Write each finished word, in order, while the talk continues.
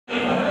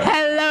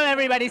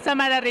everybody,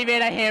 Samara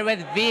Rivera here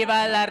with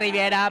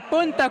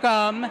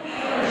VivaLaRiviera.com.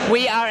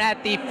 We are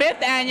at the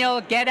 5th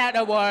annual Get Out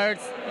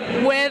Awards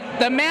with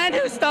the man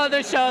who stole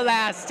the show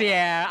last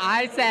year.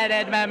 I said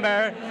it,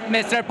 remember,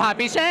 Mr.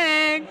 Papi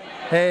Shank.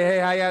 Hey,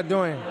 how y'all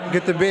doing?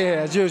 Good to be here,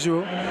 as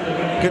usual.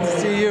 Good to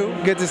see you.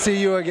 Good to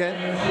see you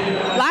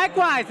again.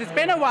 Likewise, it's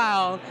been a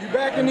while. You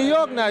back in New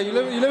York now? You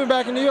living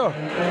back in New York?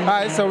 All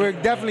right, so we'll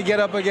definitely get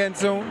up again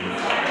soon.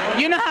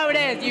 You know how it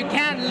is. You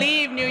can't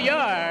leave New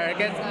York.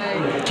 It's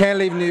like... Can't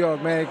leave New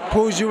York, man. It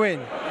pulls you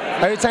in.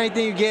 Every time you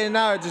think you're getting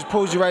out, it just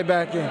pulls you right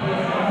back in.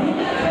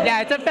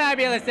 Yeah, it's a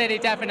fabulous city,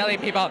 definitely,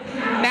 people.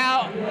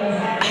 Now,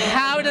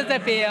 how does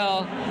it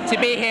feel to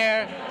be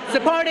here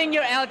supporting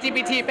your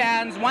LGBT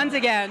fans once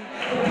again?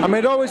 I mean,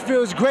 it always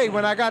feels great.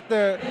 When I got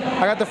the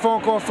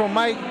phone call from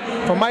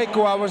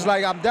Michael, I was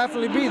like, I'll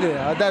definitely be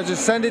there. I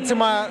just send it to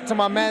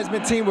my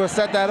management team. We'll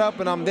set that up,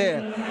 and I'm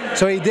there.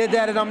 So he did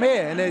that, and I'm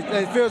here, and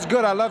it feels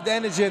good. I love the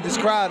energy of this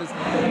crowd.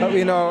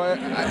 You know,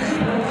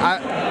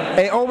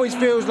 it always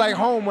feels like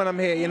home when I'm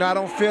here. You know, I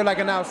don't feel like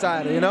an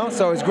outsider. You know,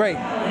 so it's great.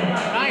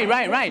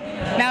 Right.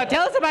 Now,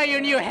 tell us about your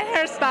new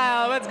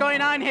hairstyle. What's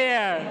going on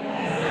here?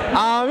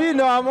 You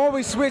know, I'm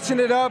always switching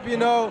it up, you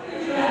know.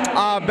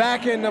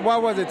 Back in,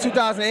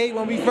 2008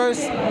 when we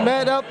first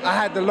met up, I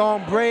had the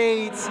long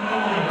braids.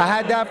 I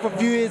had that for a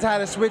few years. I had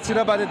to switch it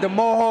up. I did the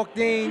mohawk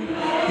thing.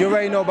 You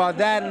already know about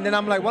that. And then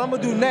I'm like, what I'm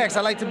going to do next?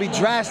 I like to be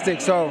drastic,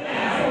 so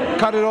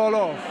cut it all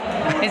off.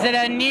 Is it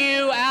a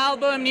new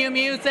album, new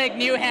music,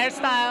 new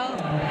hairstyle?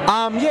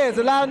 Yeah, there's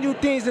a lot of new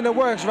things in the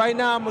works. Right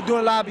now, I'm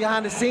doing a lot of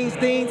behind-the-scenes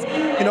things.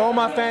 You know, all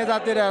my fans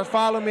out there that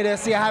follow me, they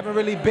see I haven't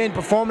really been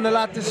performing a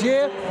lot this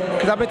year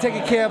because I've been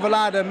taking care of a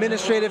lot of the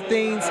administrative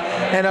things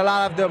and a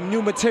lot of the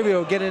new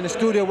material, getting in the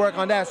studio, work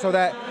on that, so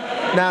that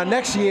now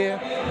next year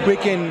we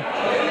can,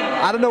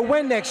 I don't know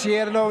when next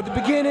year, I don't know at the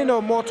beginning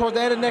or more towards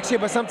the end of next year,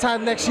 but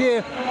sometime next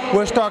year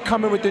we'll start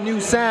coming with the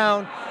new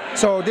sound.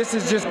 So this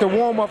is just the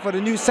warm-up for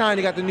the new sound.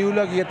 You got the new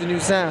look, you get the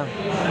new sound.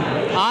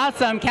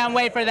 Awesome, can't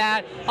wait for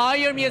that. All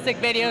your music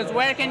videos,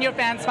 where can your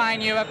fans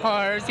find you, of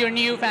course, your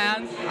new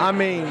fans? I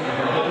mean,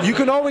 you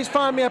can always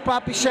find me at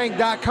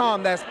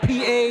papishank.com. That's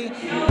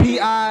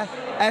PAPISHANK.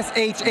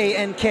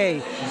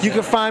 You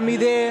can find me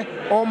there.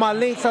 All my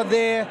links are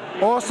there.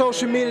 All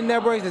social media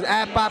networks is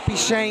at Papi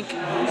Shank.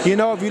 You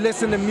know, if you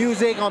listen to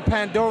music on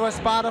Pandora,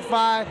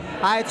 Spotify,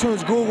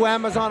 iTunes, Google,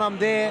 Amazon, I'm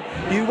there.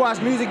 You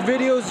watch music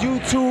videos,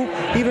 YouTube,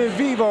 even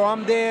Vivo,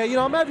 I'm there. You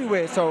know, I'm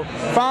everywhere. So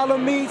follow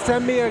me,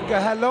 send me a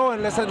hello,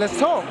 and let's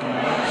talk.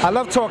 I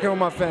love talking with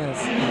my fans.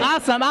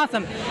 Awesome.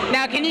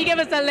 Now, can you give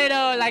us a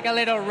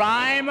little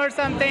rhyme or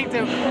something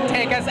to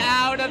take us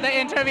out of the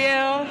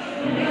interview?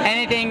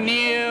 Anything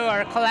new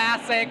or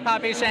classic,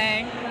 Papi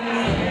Shank?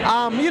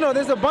 You know,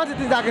 there's a bunch of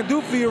things I can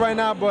do for you right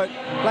now, but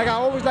like I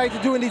always like to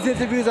do in these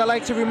interviews, I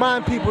like to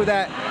remind people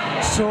that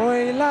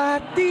soy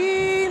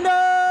Latino.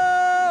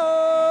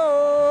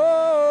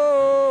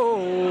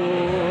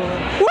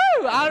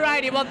 Woo!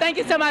 Alrighty, well, thank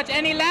you so much.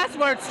 Any last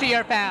words to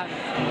your fans?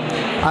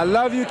 I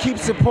love you. Keep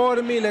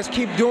supporting me. Let's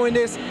keep doing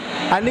this.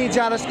 I need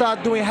y'all to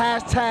start doing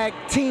hashtag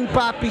Team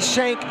Papi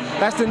Shank.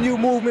 That's the new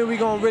movement. We're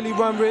going to really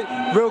run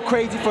real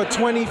crazy for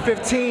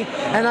 2015.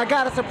 And I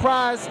got a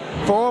surprise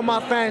for all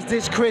my fans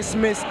this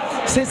Christmas.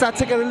 Since I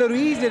took it a little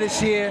easier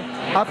this year,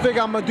 I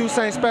figure I'm going to do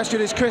something special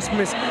this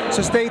Christmas.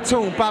 So stay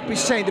tuned. Papi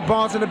Shank, the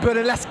Barnes in the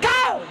building. Let's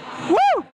go!